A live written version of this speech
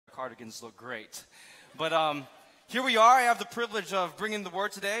cardigans look great. But here we are. I have the privilege of bringing the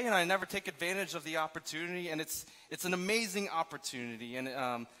word today, and I never take advantage of the opportunity. And it's an amazing opportunity.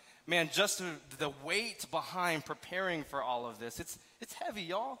 And man, just the weight behind preparing for all of this, it's heavy,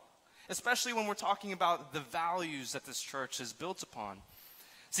 y'all. Especially when we're talking about the values that this church is built upon.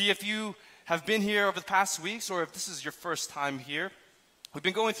 See, if you have been here over the past weeks, or if this is your first time here, we've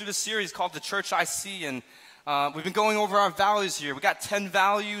been going through this series called The Church I See, and we've been going over our values here. We got 10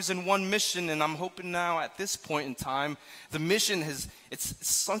 values and 1 mission, and I'm hoping now at this point in time, the mission it's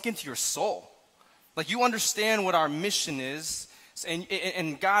sunk into your soul. Like you understand what our mission is,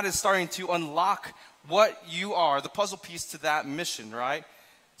 and God is starting to unlock what you are, the puzzle piece to that mission, right?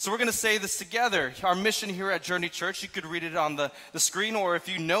 So we're going to say this together. Our mission here at Journey Church, you could read it on the screen, or if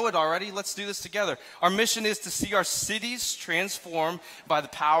you know it already, let's do this together. Our mission is to see our cities transformed by the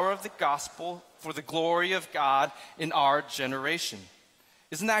power of the gospel for the glory of God in our generation.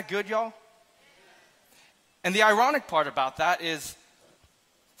 Isn't that good, y'all? And the ironic part about that is,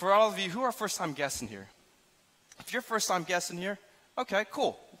 for all of you who are first-time guests in here, if you're first-time guests in here, okay,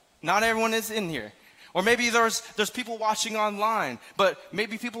 cool. Not everyone is in here. Or maybe there's people watching online, but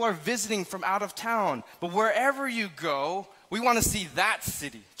maybe people are visiting from out of town. But wherever you go, we want to see that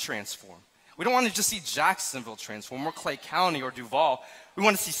city transform. We don't want to just see Jacksonville transform, or Clay County, or Duval. We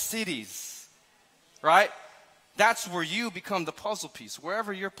want to see cities, right? That's where you become the puzzle piece.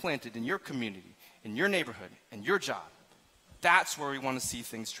 Wherever you're planted, in your community, in your neighborhood, in your job, that's where we want to see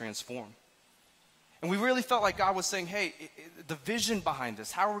things transform. And we really felt like God was saying, hey, the vision behind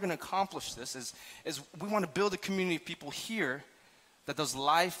this, how we're going to accomplish this is we want to build a community of people here that does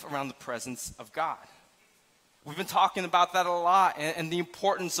life around the presence of God. We've been talking about that a lot, and the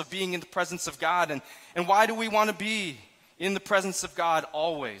importance of being in the presence of God. And why do we want to be in the presence of God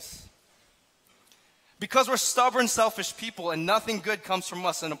always? Because we're stubborn, selfish people, and nothing good comes from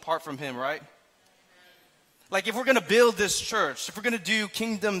us and apart from Him, right? Like if we're going to build this church, if we're going to do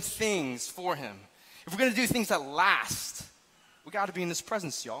kingdom things for Him, if we're going to do things that last, we got to be in His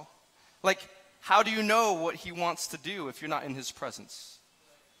presence, y'all. Like, how do you know what He wants to do if you're not in His presence?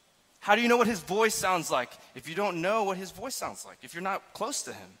 How do you know what His voice sounds like if you don't know what His voice sounds like, if you're not close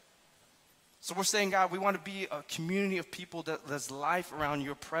to Him? So we're saying, God, we want to be a community of people that does life around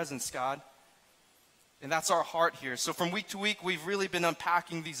your presence, God. And that's our heart here. So from week to week, we've really been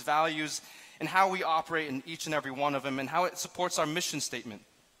unpacking these values and how we operate in each and every one of them and how it supports our mission statement.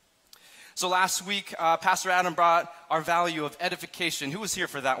 So last week, Pastor Adam brought our value of edification. Who was here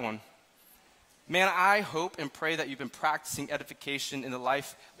for that one? Man, I hope and pray that you've been practicing edification in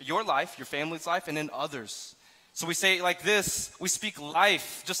your family's life, and in others. So we say it like this: we speak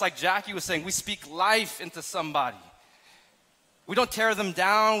life, just like Jackie was saying, we speak life into somebody. We don't tear them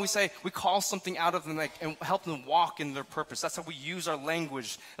down. We call something out of them and help them walk in their purpose. That's how we use our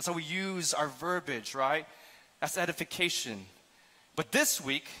language. That's how we use our verbiage, right? That's edification. But this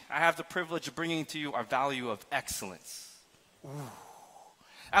week, I have the privilege of bringing to you our value of excellence. Ooh.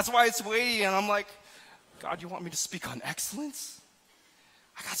 That's why it's weighty, and I'm like, God, you want me to speak on excellence?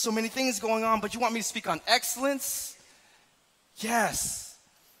 I got so many things going on, but you want me to speak on excellence? Yes.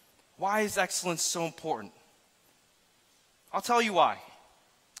 Why is excellence so important? I'll tell you why.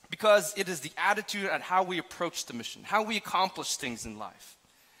 Because it is the attitude at how we approach the mission, how we accomplish things in life.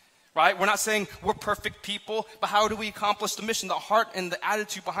 Right? We're not saying we're perfect people, but how do we accomplish the mission? The heart and the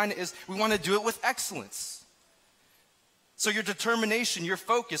attitude behind it is we want to do it with excellence. So your determination, your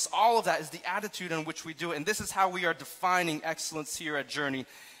focus, all of that is the attitude in which we do it. And this is how we are defining excellence here at Journey.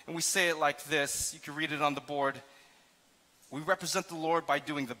 And we say it like this. You can read it on the board. We represent the Lord by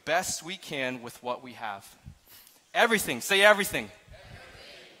doing the best we can with what we have. Everything, say everything,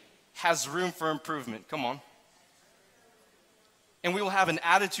 has room for improvement. Come on. And we will have an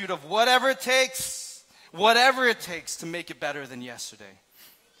attitude of whatever it takes to make it better than yesterday.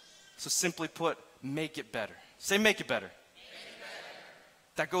 So simply put, make it better. Say make it better. Make it better.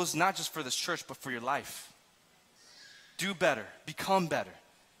 That goes not just for this church, but for your life. Do better. Become better.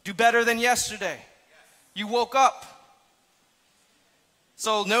 Do better than yesterday. You woke up.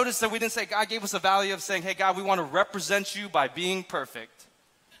 So notice that we didn't say God gave us a value of saying, hey, God, we want to represent you by being perfect.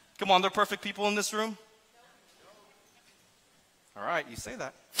 Come on, there are perfect people in this room? All right, you say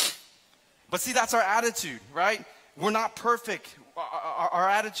that. But see, that's our attitude, right? We're not perfect. Our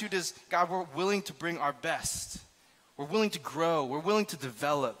attitude is, God, we're willing to bring our best. We're willing to grow. We're willing to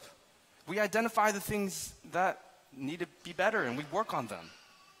develop. We identify the things that need to be better, and we work on them,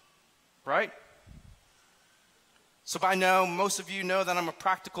 right? So by now, most of you know that I'm a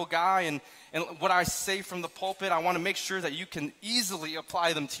practical guy, and what I say from the pulpit, I want to make sure that you can easily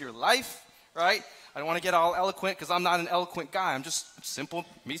apply them to your life, right? I don't want to get all eloquent because I'm not an eloquent guy. I'm just simple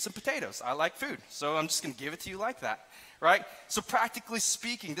meats and potatoes. I like food, so I'm just going to give it to you like that, right? So practically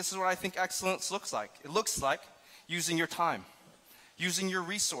speaking, this is what I think excellence looks like. It looks like using your time, using your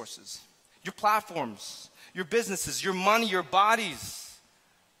resources, your platforms, your businesses, your money, your bodies,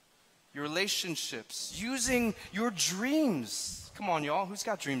 your relationships, using your dreams. Come on, y'all. Who's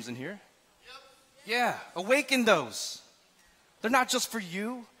got dreams in here? Yeah, awaken those. They're not just for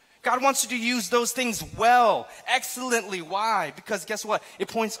you. God wants you to use those things well, excellently. Why? Because guess what? It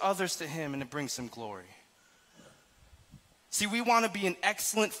points others to him and it brings him glory. See, we want to be an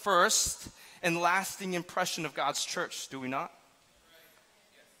excellent first and lasting impression of God's church, do we not?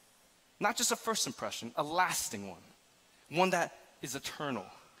 Not just a first impression, a lasting one. One that is eternal.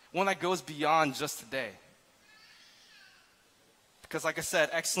 One that goes beyond just today. Because like I said,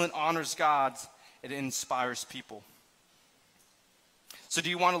 excellent honors God. It inspires people. So do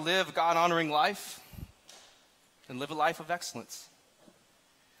you want to live a God-honoring life? Then live a life of excellence.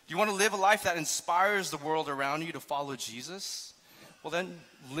 Do you want to live a life that inspires the world around you to follow Jesus? Well, then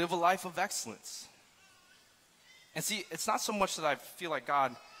live a life of excellence. And see, it's not so much that I feel like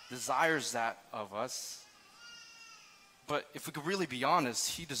God desires that of us, but if we could really be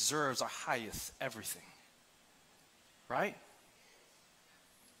honest, he deserves our highest everything. Right?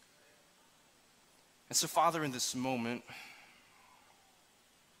 And so, Father, in this moment,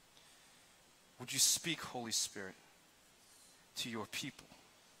 would you speak, Holy Spirit, to your people?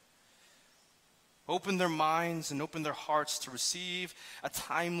 Open their minds and open their hearts to receive a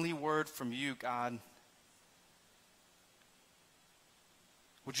timely word from you, God.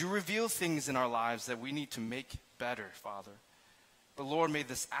 Would you reveal things in our lives that we need to make better, Father? But Lord, may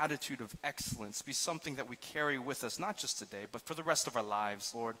this attitude of excellence be something that we carry with us, not just today, but for the rest of our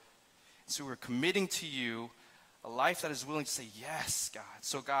lives, Lord. So we're committing to you a life that is willing to say, yes, God.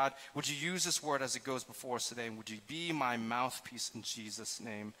 So God, would you use this word as it goes before us today? And would you be my mouthpiece in Jesus'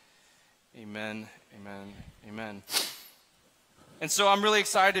 name? Amen, amen, amen. And so I'm really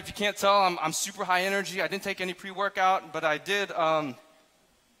excited. If you can't tell, I'm super high energy. I didn't take any pre-workout, but I did have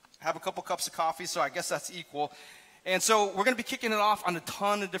a couple cups of coffee, so I guess that's equal. And so we're going to be kicking it off on a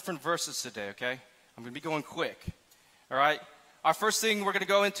ton of different verses today, okay? I'm going to be going quick, all right? Our first thing we're going to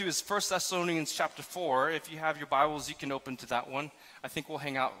go into is 1 Thessalonians chapter 4. If you have your Bibles, you can open to that one. I think we'll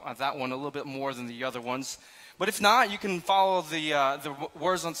hang out on that one a little bit more than the other ones. But if not, you can follow the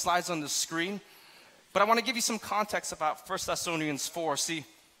words on slides on the screen. But I want to give you some context about 1 Thessalonians 4. See,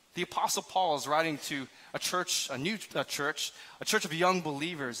 the Apostle Paul is writing to a church, a new church, a church of young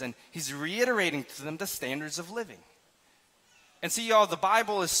believers, and he's reiterating to them the standards of living. And see, y'all, the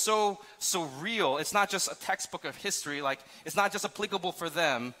Bible is so real. It's not just a textbook of history. Like, it's not just applicable for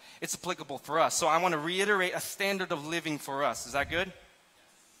them. It's applicable for us. So I want to reiterate a standard of living for us. Is that good?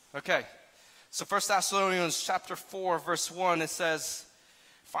 Okay. So 1 Thessalonians chapter 4, verse 1, it says,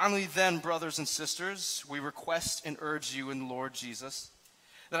 "Finally then, brothers and sisters, we request and urge you in the Lord Jesus,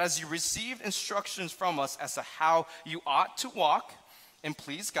 that as you received instructions from us as to how you ought to walk and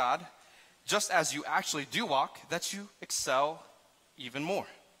please God, just as you actually do walk, that you excel even more.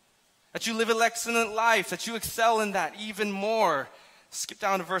 That you live an excellent life, that you excel in that even more." Skip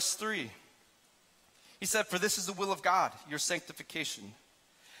down to verse 3. He said, "For this is the will of God, your sanctification.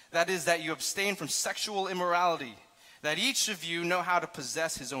 That is, that you abstain from sexual immorality, that each of you know how to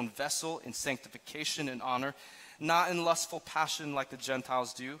possess his own vessel in sanctification and honor, not in lustful passion like the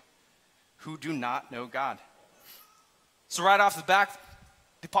Gentiles do, who do not know God." So right off the bat,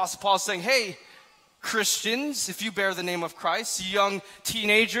 the Apostle Paul is saying, hey, Christians, if you bear the name of Christ, young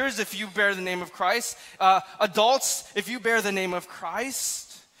teenagers, if you bear the name of Christ, adults, if you bear the name of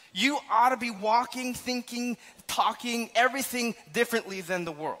Christ, you ought to be walking, thinking, talking, everything differently than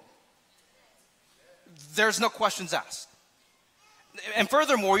the world. There's no questions asked. And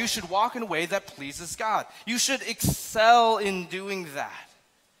furthermore, you should walk in a way that pleases God. You should excel in doing that.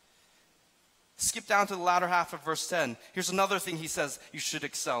 Skip down to the latter half of verse 10. Here's another thing he says you should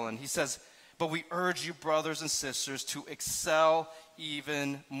excel in. He says, "But we urge you, brothers and sisters, to excel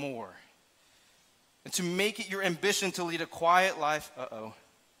even more. And to make it your ambition to lead a quiet life,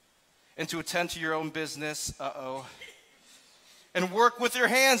 and to attend to your own business, and work with your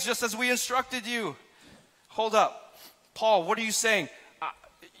hands just as we instructed you." Hold up. Paul, what are you saying?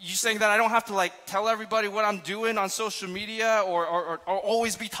 You saying that I don't have to like tell everybody what I'm doing on social media or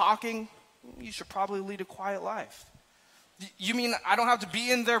always be talking? You should probably lead a quiet life. You mean I don't have to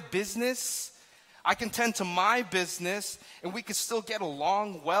be in their business? I can tend to my business and we can still get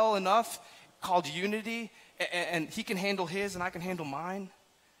along well enough, called unity, and he can handle his and I can handle mine?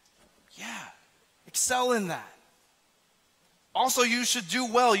 Yeah, excel in that. Also, you should do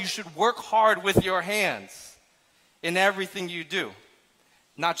well. You should work hard with your hands in everything you do,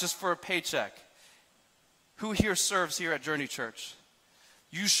 not just for a paycheck. Who here serves here at Journey Church?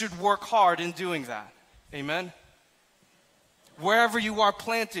 You should work hard in doing that. Amen? Wherever you are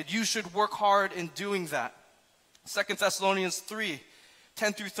planted, you should work hard in doing that. 2 Thessalonians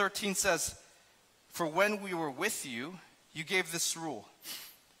 3:10-13 says, "For when we were with you, you gave this rule.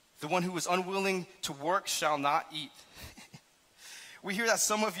 The one who is unwilling to work shall not eat." We hear that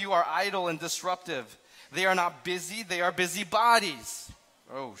some of you are idle and disruptive. They are not busy, they are busybodies.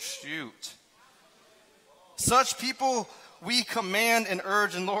 Oh, shoot. Such people we command and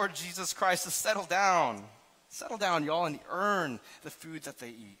urge in Lord Jesus Christ to settle down. Settle down, y'all, and earn the food that they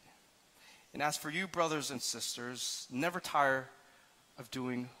eat. And as for you, brothers and sisters, never tire of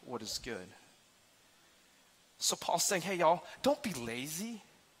doing what is good. So Paul's saying, hey, y'all, don't be lazy.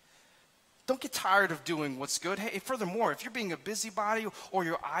 Don't get tired of doing what's good. Hey, furthermore, if you're being a busybody or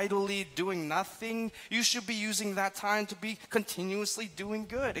you're idly doing nothing, you should be using that time to be continuously doing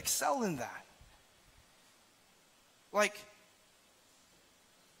good. Excel in that. Like,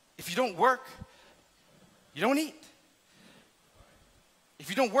 if you don't work, you don't eat. If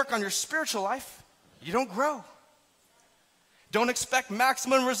you don't work on your spiritual life, you don't grow. Don't expect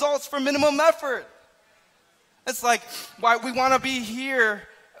maximum results for minimum effort. It's like, why we want to be here,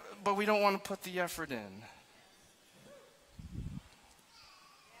 but we don't want to put the effort in.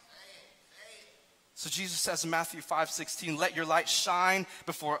 So Jesus says in Matthew 5:16, "Let your light shine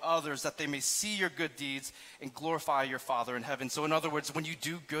before others, that they may see your good deeds and glorify your Father in heaven." So in other words, when you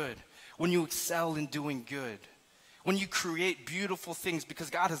do good, when you excel in doing good, when you create beautiful things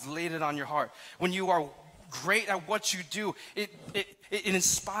because God has laid it on your heart, when you are great at what you do, it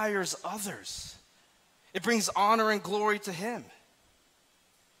inspires others. It brings honor and glory to Him.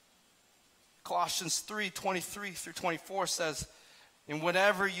 Colossians 3:23-24 says, "And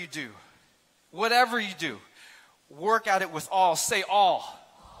whatever you do, work at it with all," say all,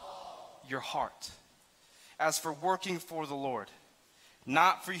 "your heart, as for working for the Lord,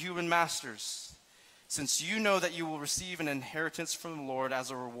 not for human masters, since you know that you will receive an inheritance from the Lord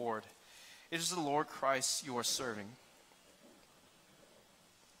as a reward. It is the Lord Christ you are serving."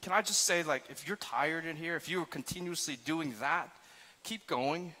 Can I just say, like, if you're tired in here, if you are continuously doing that, keep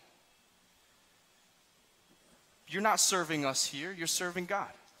going. You're not serving us here, you're serving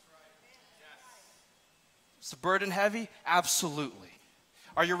God. Is the burden heavy? Absolutely.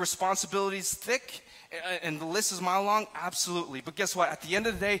 Are your responsibilities thick and the list is mile long? Absolutely. But guess what? At the end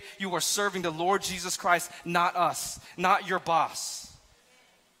of the day, you are serving the Lord Jesus Christ, not us, not your boss.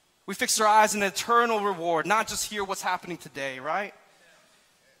 We fix our eyes on an eternal reward, not just hear what's happening today, right?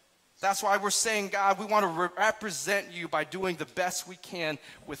 That's why we're saying, God, we want to represent you by doing the best we can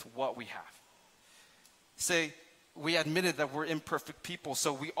with what we have. Say, we admitted that we're imperfect people,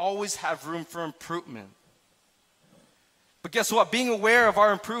 so we always have room for improvement. But guess what? Being aware of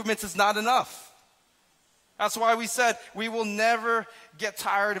our improvements is not enough. That's why we said we will never get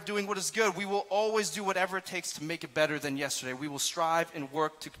tired of doing what is good. We will always do whatever it takes to make it better than yesterday. We will strive and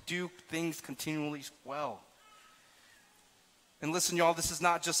work to do things continually well. And listen, y'all, this is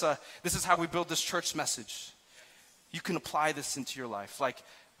not just this is how we build this church message. You can apply this into your life. Like,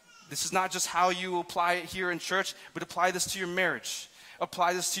 this is not just how you apply it here in church, but apply this to your marriage.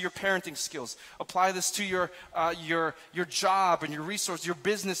 Apply this to your parenting skills. Apply this to your job and your resources, your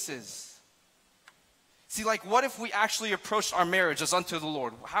businesses. See, like, what if we actually approached our marriage as unto the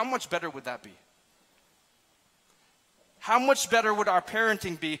Lord? How much better would that be? How much better would our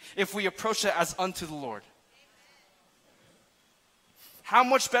parenting be if we approach it as unto the Lord? How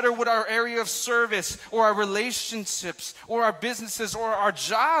much better would our area of service or our relationships or our businesses or our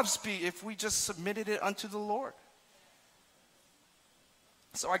jobs be if we just submitted it unto the Lord?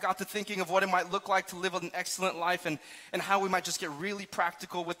 So I got to thinking of what it might look like to live an excellent life and how we might just get really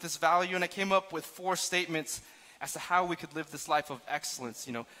practical with this value. And I came up with 4 statements as to how we could live this life of excellence,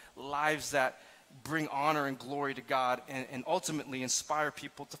 lives that bring honor and glory to God and ultimately inspire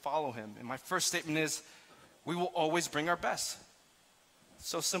people to follow Him. And my first statement is, we will always bring our best.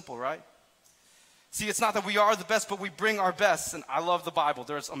 So simple, right? See, it's not that we are the best, but we bring our best. And I love the Bible.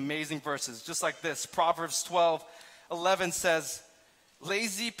 There's amazing verses just like this. Proverbs 12:11 says,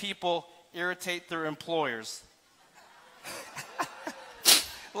 "Lazy people irritate their employers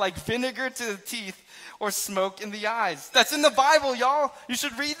like vinegar to the teeth or smoke in the eyes." That's in the Bible, y'all. You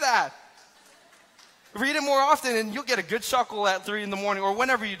should read that. Read it more often and you'll get a good chuckle at 3 in the morning or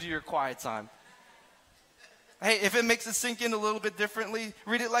whenever you do your quiet time. Hey, if it makes it sink in a little bit differently,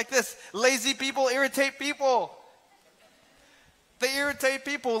 read it like this. Lazy people irritate people. They irritate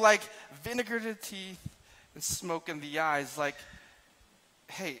people like vinegar to the teeth and smoke in the eyes. Like,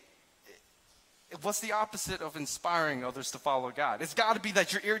 hey, what's the opposite of inspiring others to follow God? It's got to be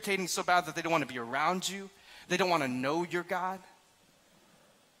that you're irritating so bad that they don't want to be around you. They don't want to know your God.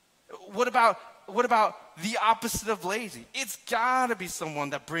 What about the opposite of lazy? It's got to be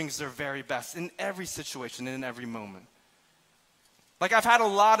someone that brings their very best in every situation and in every moment. Like, I've had a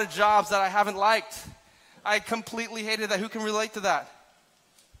lot of jobs that I haven't liked. I completely hated that. Who can relate to that?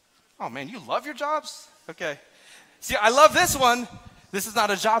 Oh man, you love your jobs? Okay. See, I love this one. This is not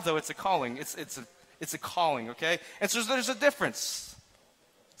a job though, it's a calling. It's a calling, okay? And so there's a difference.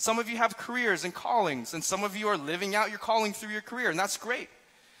 Some of you have careers and callings, and some of you are living out your calling through your career, and that's great.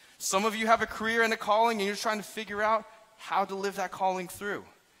 Some of you have a career and a calling, and you're trying to figure out how to live that calling through.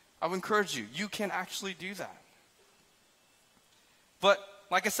 I would encourage you, you can actually do that. But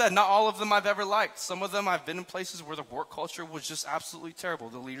like I said, not all of them I've ever liked. Some of them I've been in places where the work culture was just absolutely terrible.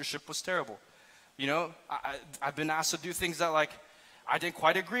 The leadership was terrible. You know, I've been asked to do things that like I didn't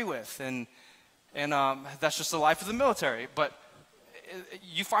quite agree with, and that's just the life of the military. But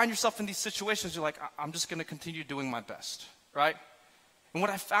you find yourself in these situations, you're like, I'm just going to continue doing my best, right? And what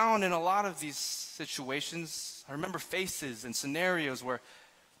I found in a lot of these situations, I remember faces and scenarios where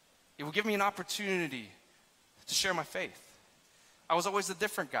it would give me an opportunity to share my faith. I was always a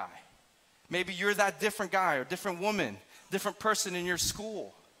different guy. Maybe you're that different guy or different woman, different person in your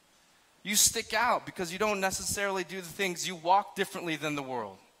school. You stick out because you don't necessarily do the things. You walk differently than the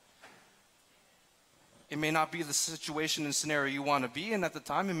world. It may not be the situation and scenario you want to be in at the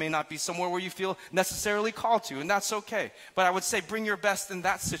time. It may not be somewhere where you feel necessarily called to, and that's okay. But I would say bring your best in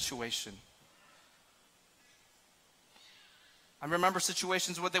that situation. I remember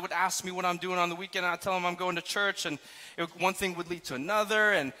situations where they would ask me what I'm doing on the weekend, and I'd tell them I'm going to church, and one thing would lead to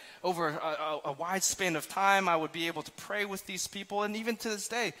another, and over a wide span of time, I would be able to pray with these people. And even to this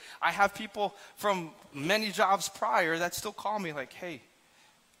day, I have people from many jobs prior that still call me like, hey,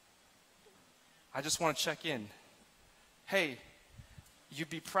 I just want to check in. Hey, you'd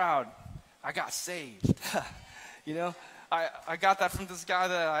be proud. I got saved. You know, I got that from this guy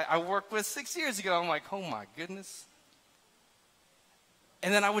that I worked with 6 years ago. I'm like, oh my goodness.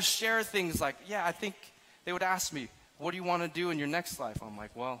 And then I would share things like, yeah, I think they would ask me, what do you want to do in your next life? I'm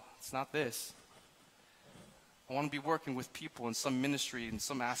like, well, it's not this. I want to be working with people in some ministry, in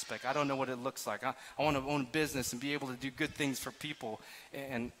some aspect. I don't know what it looks like. I want to own a business and be able to do good things for people.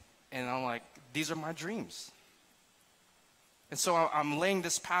 And I'm like, these are my dreams. And so I'm laying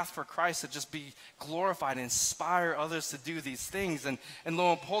this path for Christ to just be glorified and inspire others to do these things. And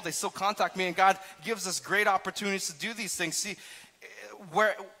lo and behold, they still contact me, and God gives us great opportunities to do these things. See,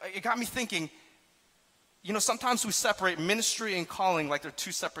 where it got me thinking, you know, sometimes we separate ministry and calling like they're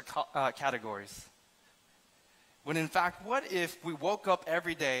two separate categories. When in fact, what if we woke up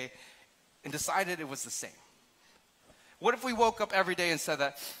every day and decided it was the same? What if we woke up every day and said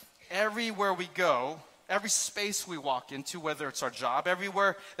that everywhere we go, every space we walk into, whether it's our job,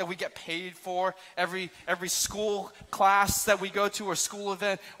 everywhere that we get paid for, every school class that we go to or school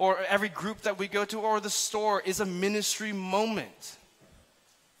event, or every group that we go to, or the store is a ministry moment.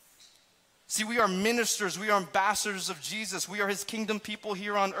 See, we are ministers, we are ambassadors of Jesus. We are his kingdom people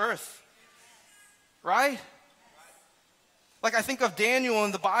here on earth. Right? Like I think of Daniel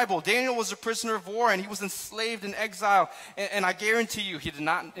in the Bible. Daniel was a prisoner of war and he was enslaved in exile. And I guarantee you he did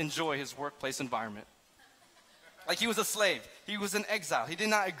not enjoy his workplace environment. Like he was a slave. He was in exile. He did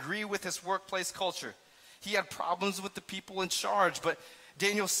not agree with his workplace culture. He had problems with the people in charge. But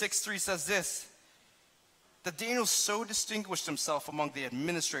Daniel 6:3 says this, that Daniel so distinguished himself among the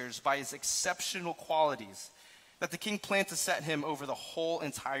administrators by his exceptional qualities that the king planned to set him over the whole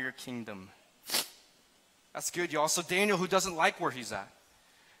entire kingdom. That's good, y'all. So Daniel, who doesn't like where he's at.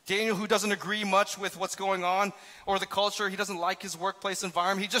 Daniel, who doesn't agree much with what's going on or the culture. He doesn't like his workplace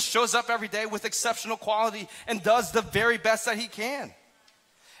environment. He just shows up every day with exceptional quality and does the very best that he can.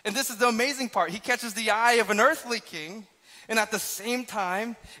 And this is the amazing part. He catches the eye of an earthly king, and at the same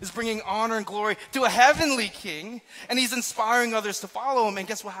time is bringing honor and glory to a heavenly king, and he's inspiring others to follow him. And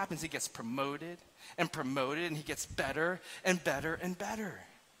guess what happens? He gets promoted and promoted, and he gets better and better and better.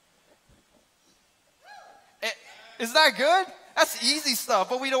 Isn't that good? That's easy stuff,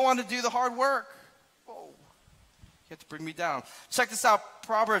 but we don't want to do the hard work. Whoa. You have to bring me down. Check this out.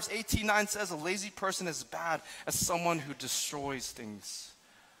 Proverbs 18:9 says, a lazy person is as bad as someone who destroys things.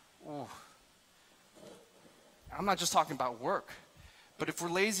 Ooh. I'm not just talking about work, but if we're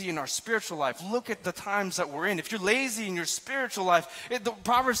lazy in our spiritual life, look at the times that we're in. If you're lazy in your spiritual life, the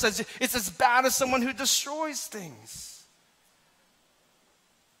Proverbs says it's as bad as someone who destroys things.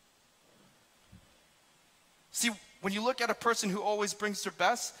 See, when you look at a person who always brings their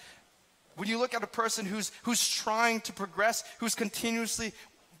best, When you look at a person who's trying to progress, who's continuously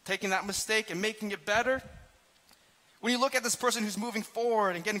taking that mistake and making it better, when you look at this person who's moving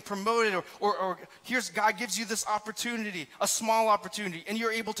forward and getting promoted, or here's God gives you this opportunity, a small opportunity, and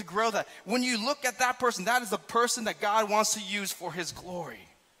you're able to grow that. When you look at that person, that is the person that God wants to use for his glory.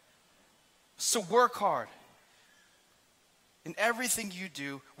 So work hard. In everything you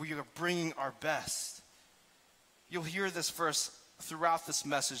do, we are bringing our best. You'll hear this verse throughout this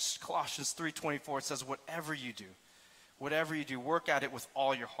message. Colossians 3:24, it says, whatever you do, work at it with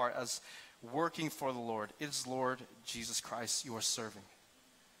all your heart as working for the Lord. It is Lord Jesus Christ you are serving.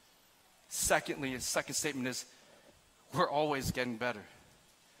 Secondly, the second statement is, we're always getting better.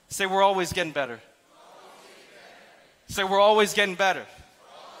 Say, we're always getting better. Say, we're always getting better.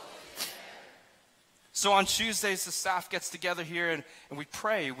 So on Tuesdays, the staff gets together here and we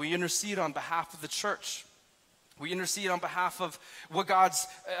pray. We intercede on behalf of the church. We intercede on behalf of what God's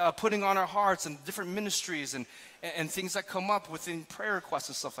putting on our hearts and different ministries and things that come up within prayer requests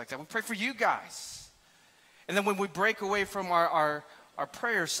and stuff like that. We pray for you guys. And then when we break away from our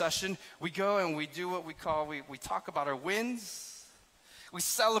prayer session, we go and we do what we call, we talk about our wins. We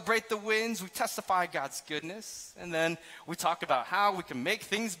celebrate the wins. We testify God's goodness. And then we talk about how we can make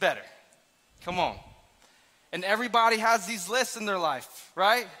things better. Come on. And everybody has these lists in their life,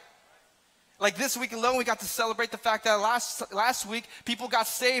 right? Like this week alone, we got to celebrate the fact that last week, people got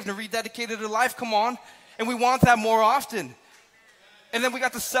saved and rededicated their life. Come on. And we want that more often. And then we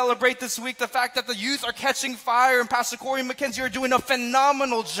got to celebrate this week the fact that the youth are catching fire, and Pastor Corey McKenzie are doing a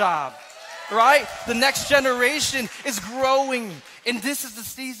phenomenal job, right? The next generation is growing. And this is the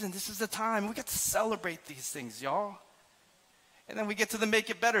season. This is the time. We get to celebrate these things, y'all. And then we get to the Make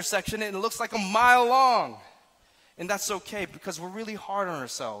It Better section, and it looks like a mile long. And that's okay, because we're really hard on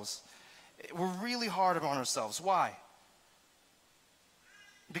ourselves. We're really hard on ourselves. Why?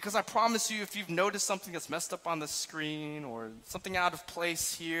 Because I promise you, if you've noticed something that's messed up on the screen, or something out of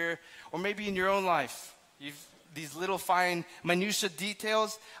place here, or maybe in your own life, these little fine minutia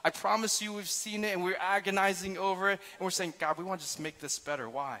details, I promise you we've seen it and we're agonizing over it, and we're saying, God, we want to just make this better.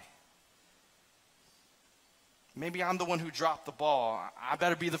 Why? Maybe I'm the one who dropped the ball. I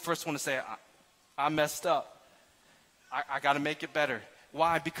better be the first one to say, I messed up. I got to make it better.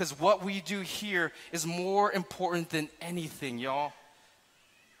 Why? Because what we do here is more important than anything, y'all.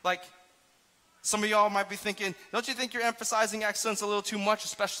 Like, some of y'all might be thinking, don't you think you're emphasizing excellence a little too much,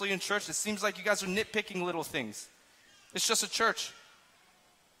 especially in church? It seems like you guys are nitpicking little things. It's just a church.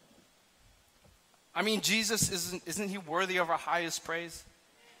 I mean, Jesus, isn't he worthy of our highest praise?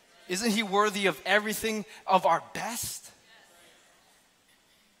 Isn't he worthy of everything of our best?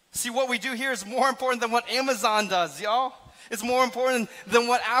 See, what we do here is more important than what Amazon does, y'all. It's more important than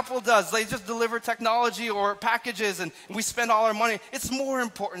what Apple does. They just deliver technology or packages and we spend all our money. It's more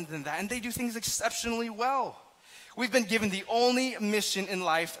important than that, and they do things exceptionally well. We've been given the only mission in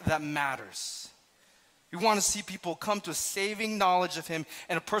life that matters. We want to see people come to a saving knowledge of him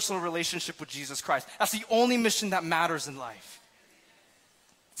and a personal relationship with Jesus Christ. That's the only mission that matters in life.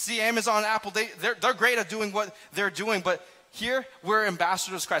 See, Amazon and Apple, they're great at doing what they're doing, but here we're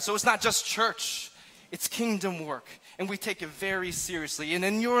ambassadors of Christ. So it's not just church, it's kingdom work. And we take it very seriously. And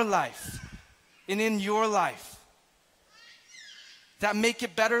in your life, that Make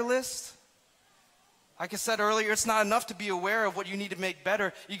It Better list, like I said earlier, it's not enough to be aware of what you need to make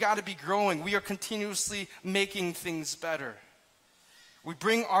better. You got to be growing. We are continuously making things better. We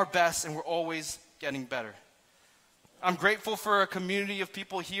bring our best and we're always getting better. I'm grateful for a community of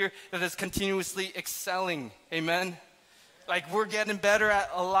people here that is continuously excelling. Amen. Like, we're getting better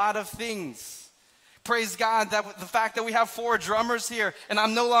at a lot of things. Praise God that the fact that we have 4 drummers here and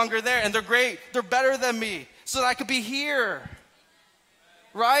I'm no longer there, and they're great. They're better than me, so that I could be here.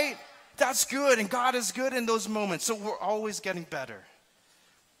 Right? That's good, and God is good in those moments. So we're always getting better.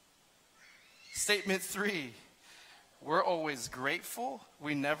 Statement 3, we're always grateful,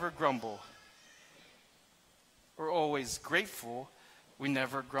 we never grumble. We're always grateful, we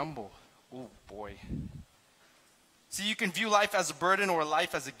never grumble. Oh boy. See, you can view life as a burden or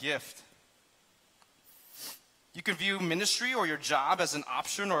life as a gift. You can view ministry or your job as an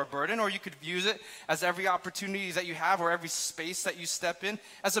option or a burden, or you could use it as every opportunity that you have or every space that you step in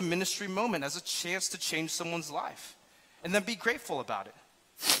as a ministry moment, as a chance to change someone's life. And then be grateful about it.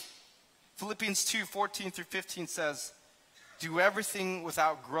 Philippians 2:14-15 says, do everything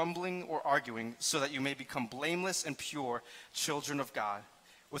without grumbling or arguing, so that you may become blameless and pure children of God,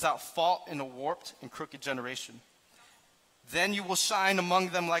 without fault in a warped and crooked generation. Then you will shine among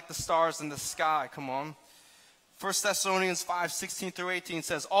them like the stars in the sky. Come on. 1 Thessalonians 5:16-18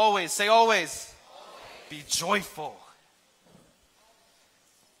 says, always, say always, be joyful.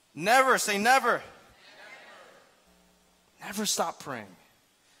 Never, say never. Never stop praying.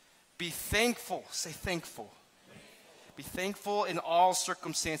 Be thankful, say thankful. Be thankful in all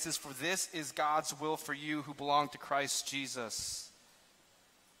circumstances, for this is God's will for you who belong to Christ Jesus.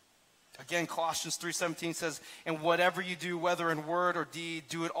 Again, Colossians 3:17 says, and whatever you do, whether in word or deed,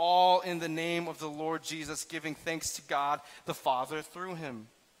 do it all in the name of the Lord Jesus, giving thanks to God the Father through him.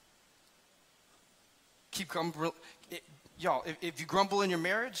 Keep grumbling. Y'all, if you grumble in your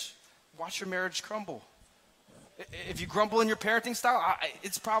marriage, watch your marriage crumble. If you grumble in your parenting style,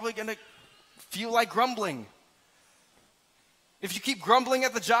 it's probably going to feel like grumbling. If you keep grumbling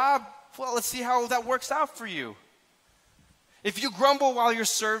at the job, well, let's see how that works out for you. If you grumble while you're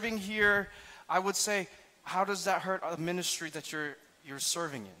serving here, I would say, how does that hurt a ministry that you're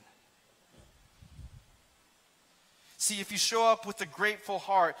serving in? See, if you show up with a grateful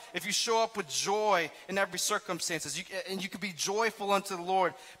heart, if you show up with joy in every circumstances, and you can be joyful unto the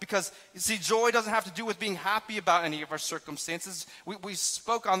Lord, because, you see, joy doesn't have to do with being happy about any of our circumstances. We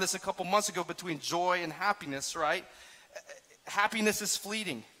spoke on this a couple months ago between joy and happiness, right? Happiness is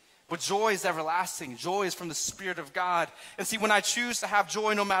fleeting, but joy is everlasting. Joy is from the Spirit of God. And see, when I choose to have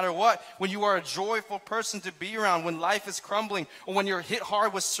joy no matter what, when you are a joyful person to be around, when life is crumbling, or when you're hit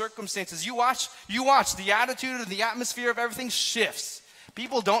hard with circumstances, you watch, the attitude and the atmosphere of everything shifts.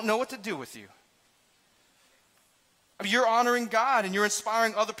 People don't know what to do with you. I mean, you're honoring God and you're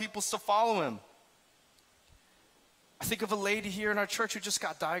inspiring other people to follow him. I think of a lady here in our church who just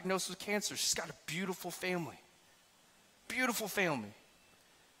got diagnosed with cancer. She's got a beautiful family. Beautiful family.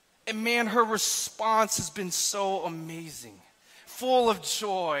 And man, her response has been so amazing. Full of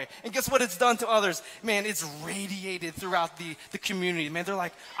joy. And guess what it's done to others? Man, it's radiated throughout the community. Man, they're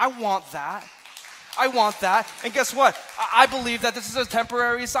like, I want that. I want that. And guess what? I believe that this is a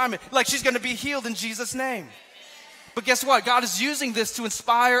temporary assignment. Like, she's going to be healed in Jesus' name. But guess what? God is using this to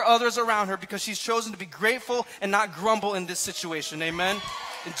inspire others around her because she's chosen to be grateful and not grumble in this situation. Amen?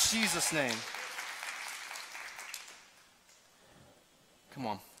 In Jesus' name. Come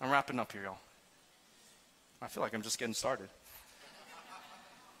on, I'm wrapping up here, y'all. I feel like I'm just getting started.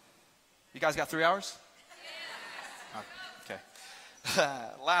 You guys got 3 hours? Okay.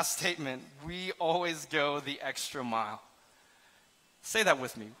 Last statement. We always go the extra mile. Say that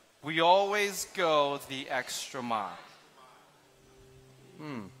with me. We always go the extra mile.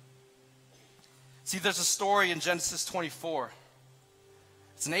 See, there's a story in Genesis 24.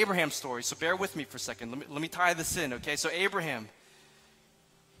 It's an Abraham story, so bear with me for a second. Let me tie this in, okay? So Abraham,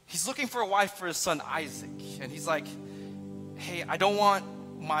 he's looking for a wife for his son Isaac. And he's like, hey, I don't want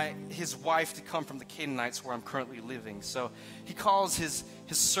his wife to come from the Canaanites where I'm currently living. So he calls his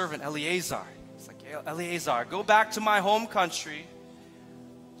servant Eliezer. He's like, hey, Eliezer, go back to my home country.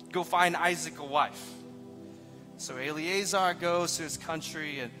 Go find Isaac a wife. So Eliezer goes to his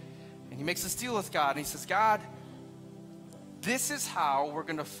country and he makes this deal with God. And he says, God, this is how we're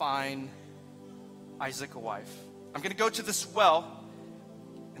going to find Isaac a wife. I'm going to go to this well.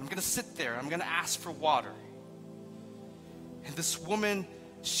 I'm going to sit there. I'm going to ask for water. And this woman,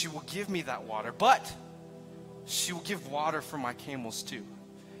 she will give me that water. But she will give water for my camels too.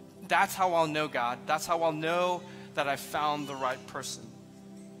 That's how I'll know, God. That's how I'll know that I found the right person.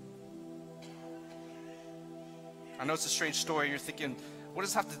 I know it's a strange story. You're thinking, what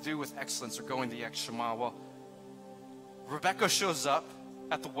does it have to do with excellence or going the extra mile? Well, Rebecca shows up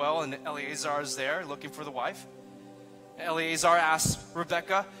at the well and Eliezer is there looking for the wife. Eliezer asks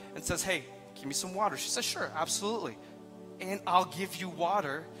Rebecca and says, hey, give me some water. She says, sure, absolutely. And I'll give you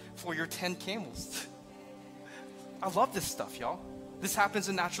water for your 10 camels. I love this stuff, y'all. This happens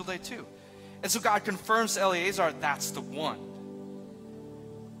in natural day too. And so God confirms to Eliezer, that's the one.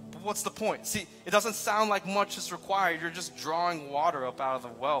 But what's the point? See, it doesn't sound like much is required. You're just drawing water up out of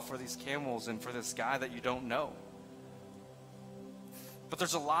the well for these camels and for this guy that you don't know. But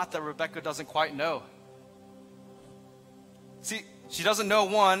there's a lot that Rebecca doesn't quite know. See, she doesn't know,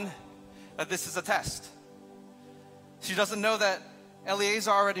 one, that this is a test. She doesn't know that Eliezer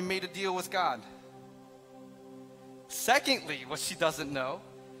already made a deal with God. Secondly, what she doesn't know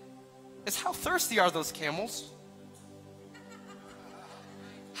is how thirsty are those camels?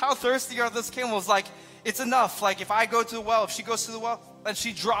 How thirsty are those camels? Like, it's enough. Like, if I go to the well, if she goes to the well, and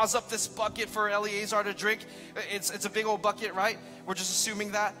she draws up this bucket for Eliezer to drink, it's a big old bucket, right? We're just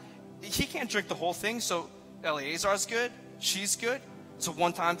assuming that. He can't drink the whole thing, so Eliezer's good. She's good. It's a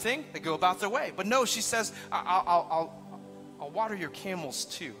one-time thing. They go about their way. But no, she says, I'll water your camels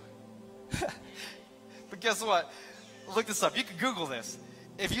too. But guess what? Look this up. You can Google this.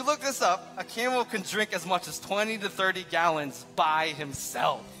 If you look this up, a camel can drink as much as 20 to 30 gallons by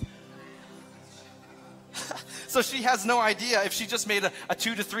himself. So she has no idea if she just made a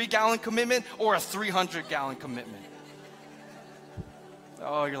 2 to 3 gallon commitment or a 300 gallon commitment.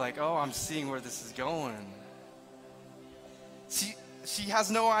 Oh, you're like, oh, I'm seeing where this is going. She has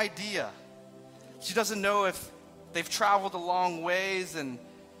no idea. She doesn't know if they've traveled a long ways and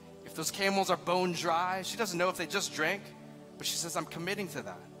if those camels are bone dry. She doesn't know if they just drank, but she says, I'm committing to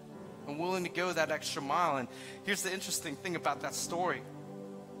that. I'm willing to go that extra mile. And here's the interesting thing about that story.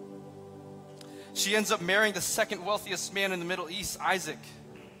 She ends up marrying the second wealthiest man in the Middle East, Isaac.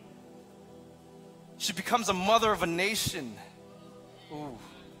 She becomes a mother of a nation. Ooh.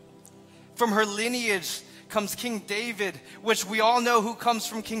 From her lineage comes King David, which we all know who comes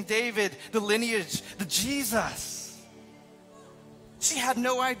from King David, the lineage, the Jesus. She had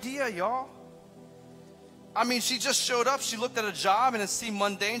no idea, y'all. I mean, she just showed up. She looked at a job and it seemed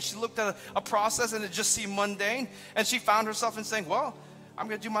mundane. She looked at a process and it just seemed mundane. And she found herself in saying, well, I'm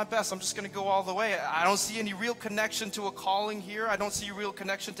going to do my best. I'm just going to go all the way. I don't see any real connection to a calling here. I don't see a real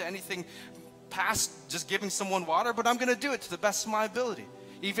connection to anything past just giving someone water, but I'm going to do it to the best of my ability,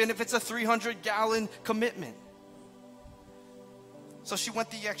 even if it's a 300-gallon commitment. So she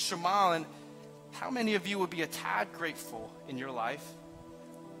went the extra mile. And how many of you would be a tad grateful in your life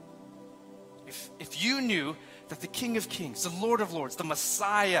if you knew that the King of Kings, the Lord of Lords, the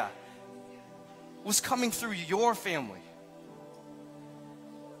Messiah was coming through your family?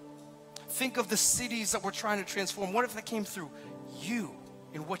 Think of the cities that we're trying to transform. What if that came through you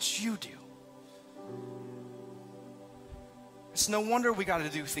and what you do? It's no wonder we got to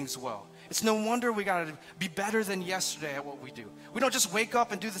do things well. It's no wonder we got to be better than yesterday at what we do. We don't just wake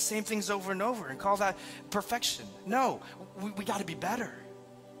up and do the same things over and over and call that perfection. No, we got to be better.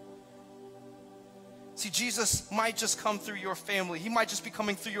 See, Jesus might just come through your family. He might just be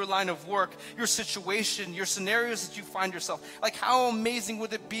coming through your line of work, your situation, your scenarios that you find yourself. Like, how amazing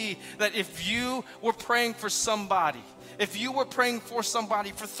would it be that if you were praying for somebody, if you were praying for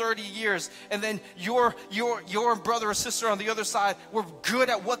somebody for 30 years, and then your brother or sister on the other side were good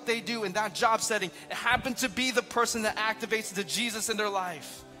at what they do in that job setting, it happened to be the person that activates the Jesus in their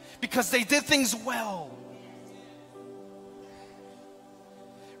life because they did things well.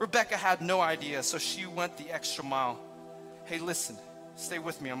 Rebecca had no idea, so she went the extra mile. Hey, listen, stay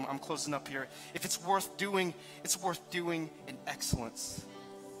with me. I'm closing up here. If it's worth doing, it's worth doing in excellence.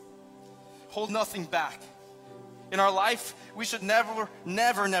 Hold nothing back. In our life, we should never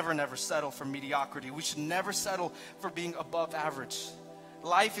settle for mediocrity. We should never settle for being above average.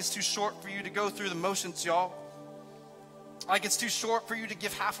 Life is too short for you to go through the motions, y'all. Like, it's too short for you to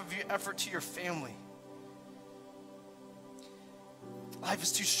give half of your effort to your family. Life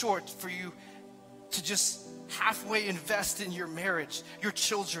is too short for you to just halfway invest in your marriage, your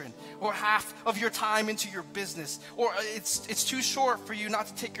children, or half of your time into your business. Or it's too short for you not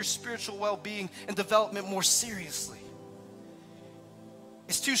to take your spiritual well-being and development more seriously.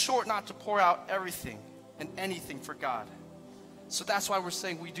 It's too short not to pour out everything and anything for God. So that's why we're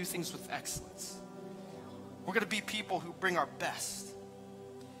saying we do things with excellence. We're going to be people who bring our best.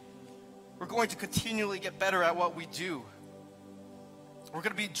 We're going to continually get better at what we do. We're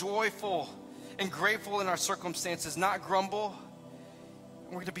going to be joyful and grateful in our circumstances, not grumble. And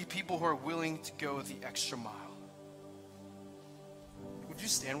we're going to be people who are willing to go the extra mile. Would you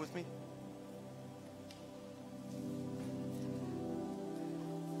stand with me?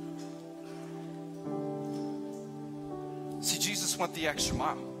 See, Jesus went the extra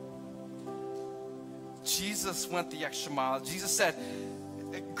mile. Jesus went the extra mile. Jesus said,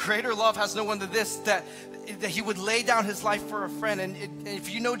 greater love has no one than this, that he would lay down his life for a friend. And if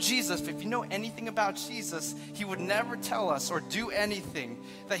you know Jesus, if you know anything about Jesus, he would never tell us or do anything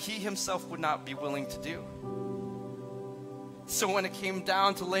that he himself would not be willing to do. So when it came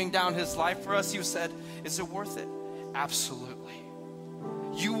down to laying down his life for us, he said, is it worth it? Absolutely.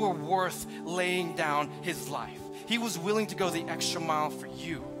 You were worth laying down his life. He was willing to go the extra mile for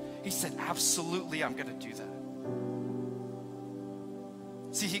you. He said, absolutely, I'm going to do that.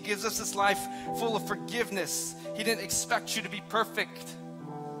 See, he gives us this life full of forgiveness. He didn't expect you to be perfect.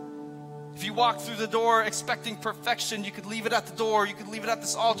 If you walk through the door expecting perfection, you could leave it at the door. You could leave it at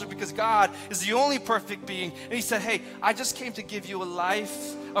this altar because God is the only perfect being. And he said, hey, I just came to give you a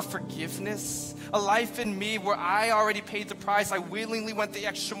life of forgiveness, a life in me where I already paid the price. I willingly went the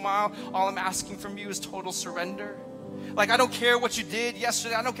extra mile. All I'm asking from you is total surrender. Like, I don't care what you did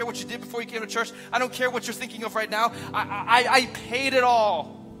yesterday. I don't care what you did before you came to church. I don't care what you're thinking of right now. I paid it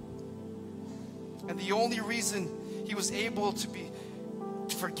all. And the only reason he was able to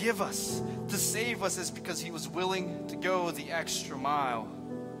forgive us, to save us, is because he was willing to go the extra mile.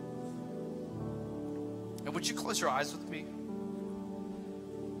 And would you close your eyes with me?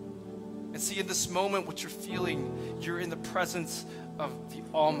 And And see, in this moment, what you're feeling, you're in the presence of the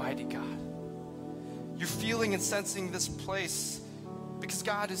Almighty God. You're feeling and sensing this place because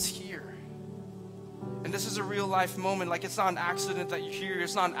God is here. And this is a real life moment. Like, it's not an accident that you're here.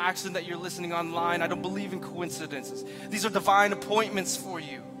 It's not an accident that you're listening online. I don't believe in coincidences. These are divine appointments for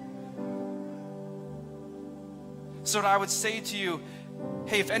you. So what I would say to you,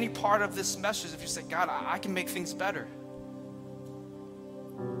 hey, if any part of this message, if you say, God, I can make things better.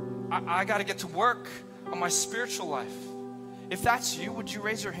 I got to get to work on my spiritual life. If that's you, would you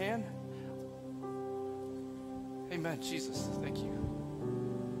raise your hand? Amen, Jesus, thank you.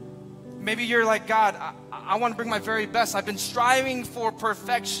 Maybe you're like, God, I want to bring my very best. I've been striving for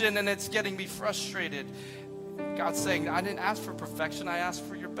perfection and it's getting me frustrated. God's saying, I didn't ask for perfection, I asked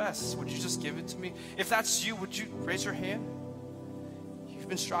for your best. Would you just give it to me? If that's you, would you raise your hand? You've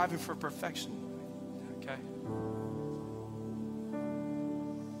been striving for perfection, okay?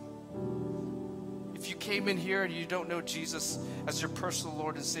 If you came in here and you don't know Jesus as your personal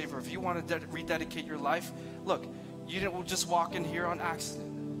Lord and Savior, if you want to rededicate your life, look, you didn't just walk in here on accident.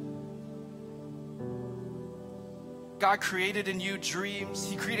 God created in you dreams.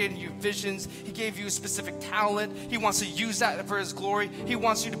 He created in you visions. He gave you a specific talent. He wants to use that for His glory. He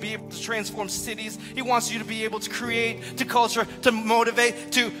wants you to be able to transform cities. He wants you to be able to create, to culture, to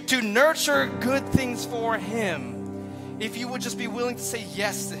motivate, to nurture good things for Him. If you would just be willing to say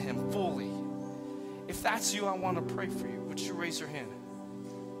yes to Him fully. If that's you, I want to pray for you. Would you raise your hand?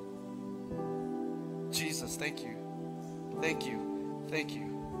 Jesus, thank you. Thank you. Thank you.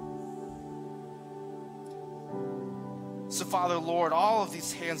 So, Father, Lord, all of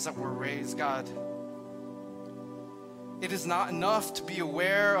these hands that were raised, God, it is not enough to be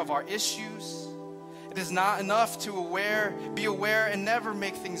aware of our issues. It is not enough to be aware and never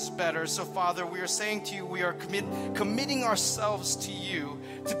make things better. So, Father, we are saying to you, we are committing ourselves to you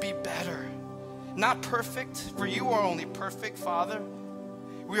to be better. Not perfect, for you are only perfect, Father.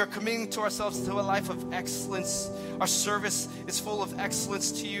 We are committing to ourselves to a life of excellence. Our service is full of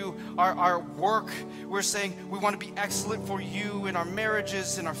excellence to you. Our work, we're saying we want to be excellent for you in our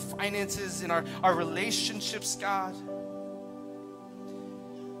marriages, in our finances, in our relationships, God.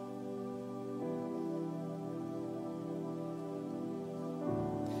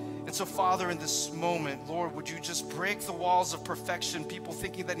 And so, Father, in this moment, Lord, would you just break the walls of perfection, people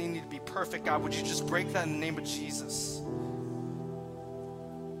thinking that they need to be perfect, God, would you just break that in the name of Jesus?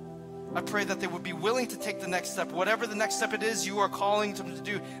 I pray that they would be willing to take the next step. Whatever the next step it is you are calling them to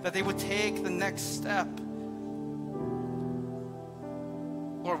do, that they would take the next step.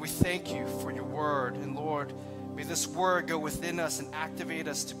 Lord, we thank you for your word. And Lord, may this word go within us and activate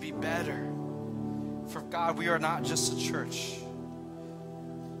us to be better. For God, we are not just a church.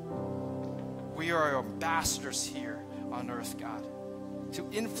 We are ambassadors here on earth, God, to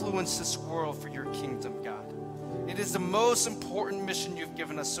influence this world for your kingdom, God. It is the most important mission you've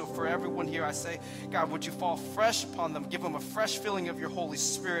given us. So for everyone here, I say, God, would you fall fresh upon them, give them a fresh filling of your Holy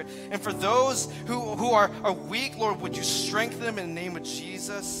Spirit. And for those who are weak, Lord, would you strengthen them in the name of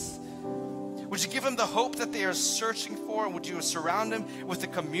Jesus? Would you give them the hope that they are searching for? And would you surround them with a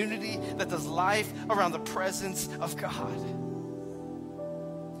community that does life around the presence of God?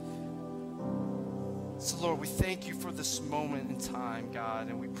 So, Lord, we thank you for this moment in time, God,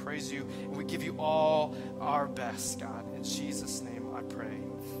 and we praise you, and we give you all our best, God. In Jesus' name I pray.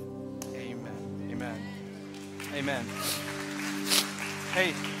 Amen. Amen. Amen.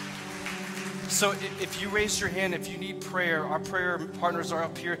 Hey, so if you raise your hand, if you need prayer, our prayer partners are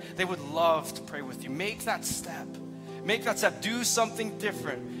up here. They would love to pray with you. Make that step. Make that step. Do something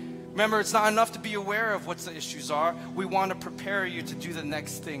different. Remember, it's not enough to be aware of what the issues are. We want to prepare you to do the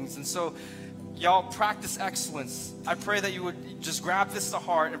next things. And so, y'all, practice excellence. I pray that you would just grab this to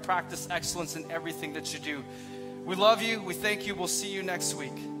heart and practice excellence in everything that you do. We love you. We thank you. We'll see you next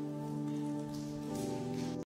week.